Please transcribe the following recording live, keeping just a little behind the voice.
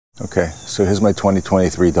Okay, so here's my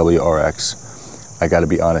 2023 WRX. I gotta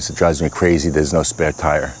be honest, it drives me crazy there's no spare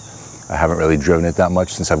tire. I haven't really driven it that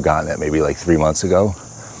much since I've gotten it, maybe like 3 months ago,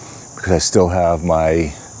 because I still have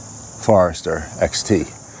my Forester XT.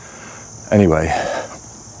 Anyway,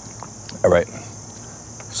 all right,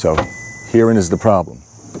 so herein is the problem.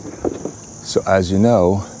 So as you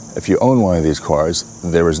know, if you own one of these cars,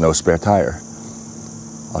 there is no spare tire.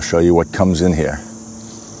 I'll show you what comes in here.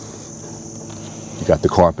 You got the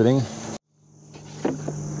carpeting.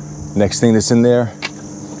 Next thing that's in there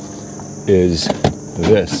is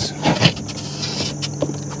this.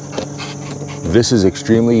 This is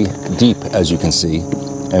extremely deep, as you can see,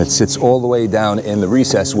 and it sits all the way down in the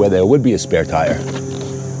recess where there would be a spare tire.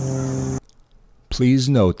 Please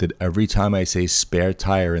note that every time I say spare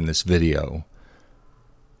tire in this video,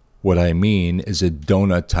 what I mean is a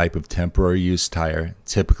donut type of temporary use tire,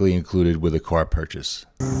 typically included with a car purchase.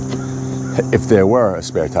 If there were a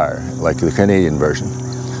spare tire, like the Canadian version.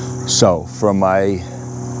 So from my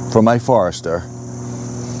Forester,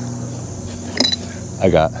 I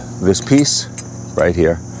got this piece right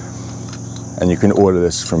here, and you can order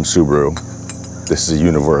this from Subaru. This is a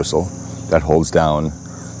universal that holds down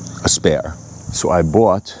a spare. So I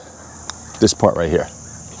bought this part right here.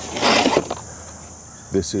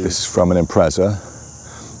 This is from an Impreza,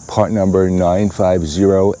 part number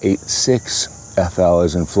 95086, FL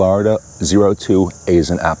is in Florida, 02, A is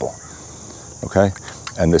in Apple, okay?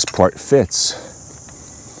 And this part fits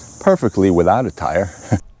perfectly without a tire.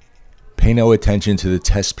 Pay no attention to the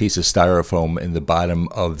test piece of styrofoam in the bottom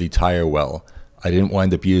of the tire well. I didn't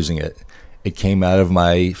wind up using it. It came out of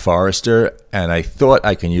my Forester, and I thought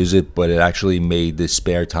I can use it, but it actually made the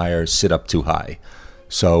spare tire sit up too high.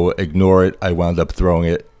 So ignore it. I wound up throwing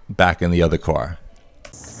it back in the other car.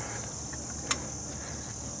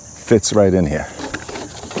 Fits right in here.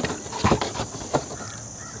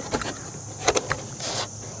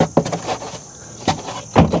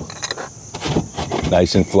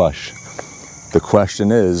 Nice and flush. The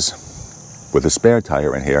question is, with a spare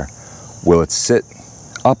tire in here, will it sit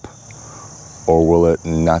up or will it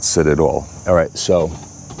not sit at all? All right, so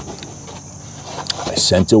I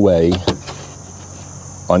sent away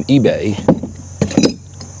on eBay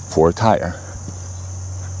for a tire.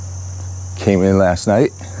 Came in last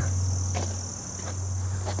night.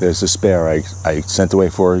 There's a spare I sent away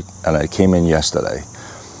for it, and I came in yesterday.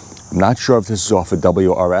 I'm not sure if this is off a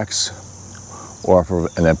WRX or for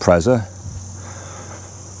an Impreza,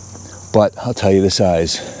 but I'll tell you the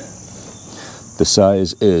size. The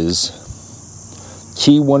size is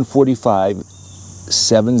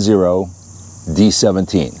T145-70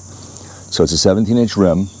 D17. So it's a 17-inch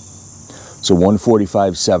rim, so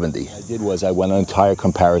 145/70. What I did was I went on a tire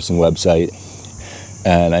comparison website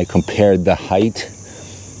and I compared the height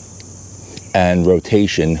and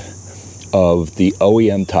rotation of the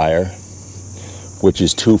OEM tire, which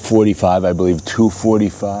is 245, I believe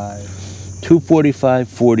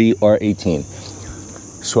 245/40 R18.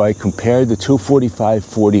 So I compared the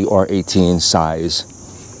 245/40 R18 size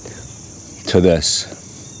to this,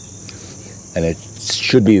 and it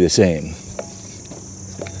should be the same.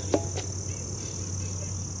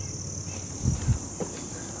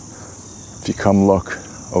 If you come look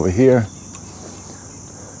over here,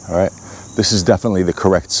 all right, this is definitely the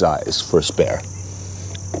correct size for a spare,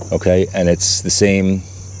 okay? And it's the same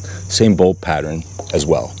bolt pattern as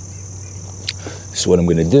well. So what I'm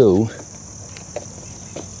gonna do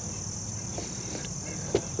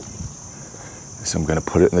is I'm gonna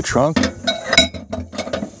put it in the trunk.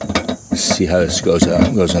 See how this goes out.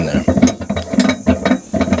 It goes in there.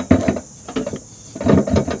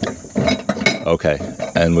 Okay,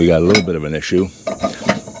 and we got a little bit of an issue.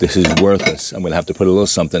 This is worthless. I'm gonna have to put a little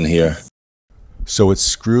something here. So it's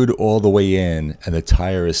screwed all the way in and the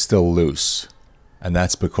tire is still loose. And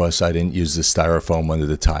that's because I didn't use the styrofoam under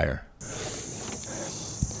the tire.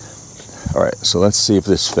 All right, so let's see if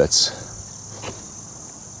this fits.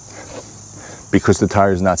 Because the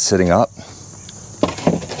tire is not sitting up.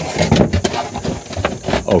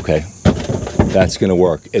 Okay, that's gonna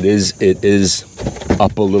work. It is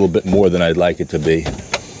up a little bit more than I'd like it to be.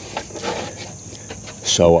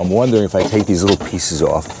 So I'm wondering if I take these little pieces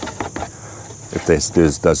off, if this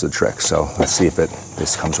does the trick. So let's see if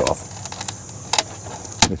this comes off.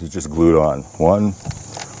 This is just glued on. 1,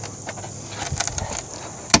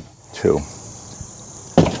 2.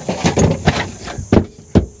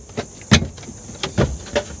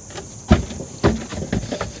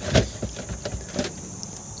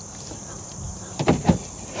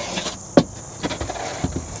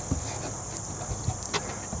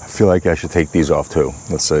 I feel like I should take these off too.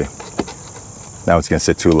 Let's see. Now it's gonna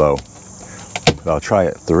sit too low. But I'll try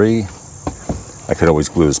it. 3. I could always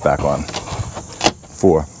glue this back on.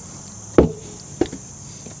 4.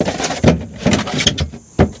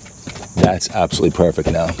 That's absolutely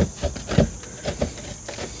perfect now.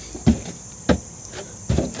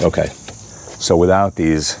 Okay, so without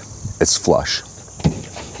these, it's flush.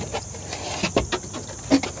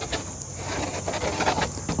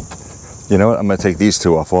 You know what, I'm gonna take these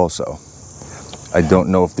 2 off also. I don't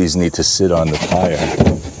know if these need to sit on the tire.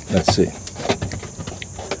 Let's see.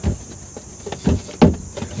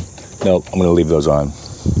 Nope, I'm gonna leave those on.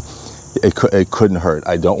 It couldn't hurt.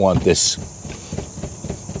 I don't want this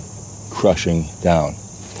crushing down.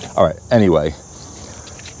 All right, anyway.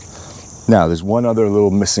 Now, there's one other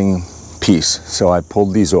little missing piece. So I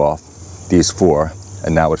pulled these off, these 4,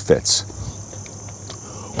 and now it fits.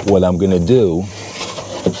 What I'm gonna do,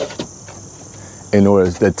 in order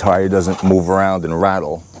that the tire doesn't move around and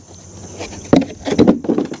rattle,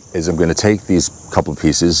 is I'm gonna take these couple of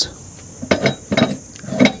pieces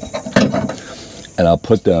and I'll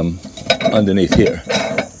put them underneath here.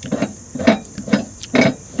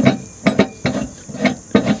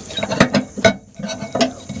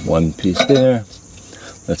 One piece there.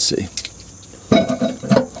 Let's see.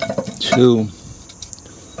 2.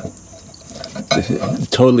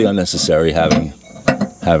 Totally unnecessary having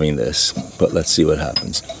this, but let's see what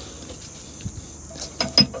happens.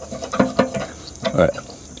 All right.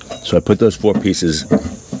 So I put those 4 pieces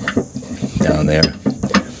down there.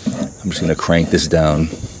 I'm just going to crank this down.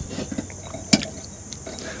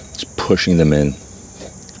 Just pushing them in.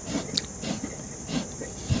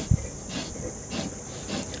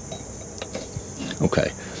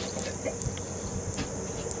 Okay.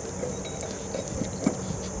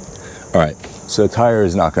 All right, so the tire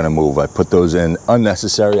is not going to move. I put those in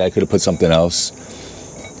unnecessary. I could have put something else.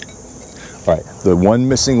 All right, the one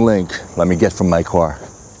missing link, let me get from my car.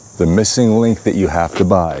 The missing link that you have to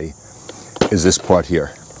buy is this part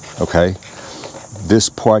here, okay? This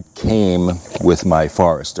part came with my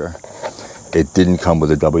Forester. It didn't come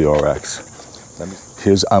with a WRX.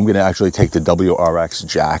 I'm going to actually take the WRX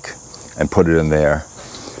jack and put it in there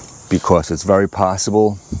because it's very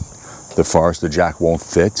possible the Forester jack won't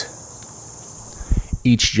fit.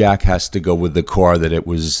 Each jack has to go with the car that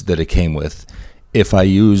it came with. If I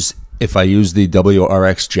use the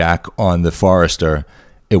WRX jack on the Forester,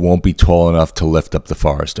 it won't be tall enough to lift up the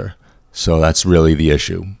Forester. So that's really the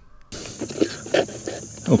issue.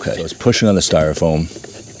 Okay, so it's pushing on the styrofoam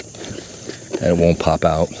and it won't pop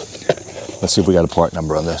out. Let's see if we got a part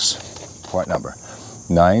number on this. Part number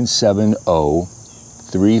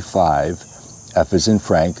 97035, F as in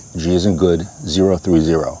Frank, G as in good,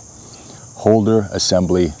 030. Holder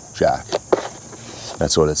assembly jack.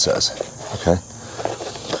 That's what it says. Okay.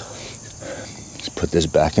 Let's put this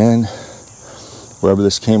back in. Wherever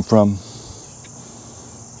this came from.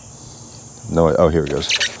 No, oh, here it goes.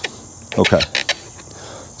 Okay.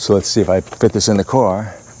 So let's see if I fit this in the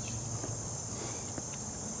car.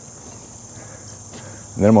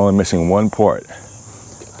 And then I'm only missing one part.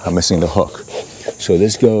 I'm missing the hook. So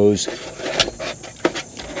this goes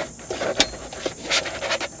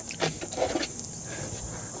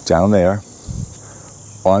down there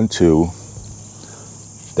onto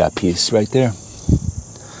that piece right there.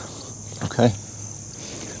 Okay.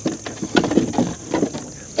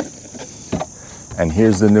 And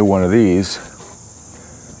here's the new one of these.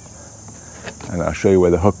 And I'll show you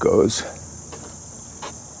where the hook goes.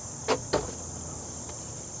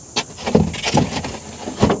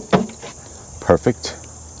 Perfect.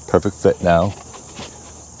 Perfect fit now.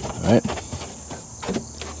 All right.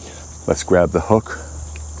 Let's grab the hook,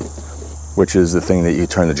 which is the thing that you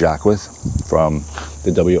turn the jack with from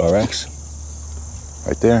the WRX.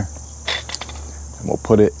 Right there. And we'll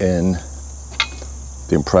put it in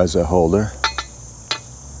the Impreza holder.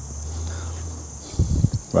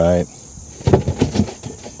 Right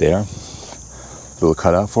there. Little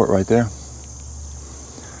cutout for it right there.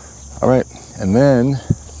 All right, and then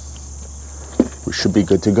we should be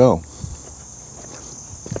good to go.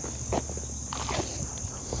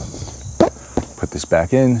 Put this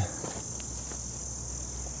back in.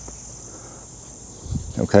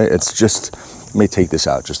 Okay, it's just, let me take this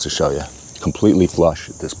out just to show you. Completely flush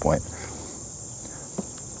at this point.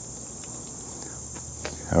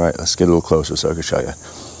 All right, let's get a little closer so I can show you.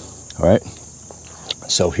 All right,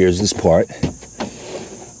 so here's this part.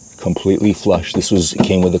 Completely flush. This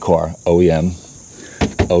came with the car, OEM.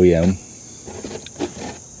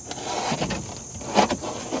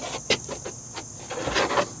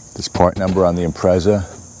 This part number on the Impreza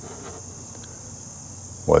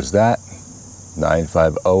was that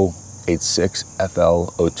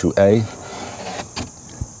 95086FL02A.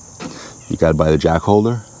 You gotta buy the jack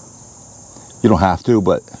holder. You don't have to,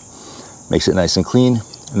 but makes it nice and clean.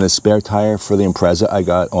 And the spare tire for the Impreza I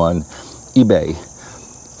got on eBay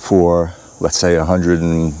for, let's say,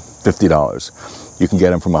 $150. You can get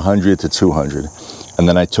them from $100 to $200. And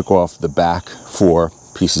then I took off the back 4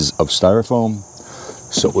 pieces of styrofoam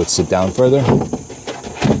so it would sit down further.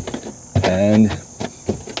 And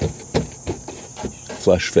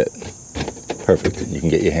flush fit. Perfect. You can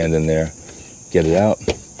get your hand in there, get it out.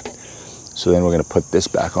 So then we're going to put this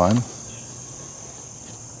back on.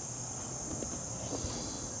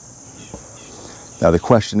 Now the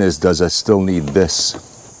question is, does I still need this?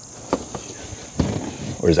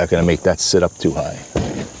 Or is that going to make that sit up too high?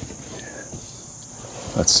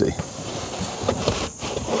 Let's see.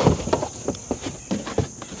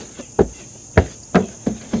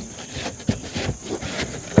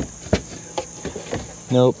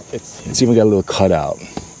 Nope, it's even got a little cutout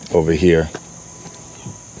over here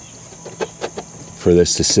for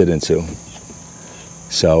this to sit into.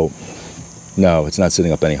 So, no, it's not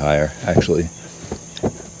sitting up any higher, actually.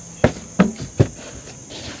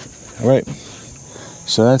 All right,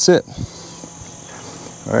 so that's it.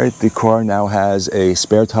 All right, the car now has a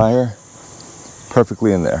spare tire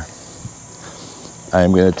perfectly in there. I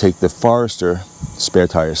am going to take the Forester spare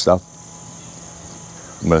tire stuff.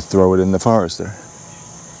 I'm going to throw it in the Forester.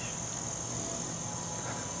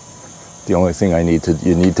 The only thing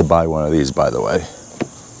you need to buy one of these, by the way.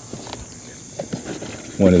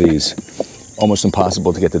 One of these. Almost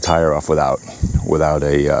impossible to get the tire off without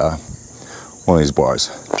a one of these bars.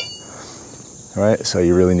 All right, so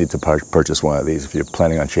you really need to purchase one of these if you're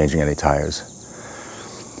planning on changing any tires.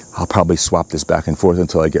 I'll probably swap this back and forth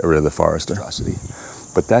until I get rid of the Forester.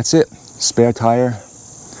 But that's it. Spare tire,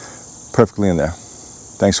 perfectly in there.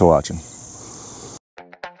 Thanks for watching.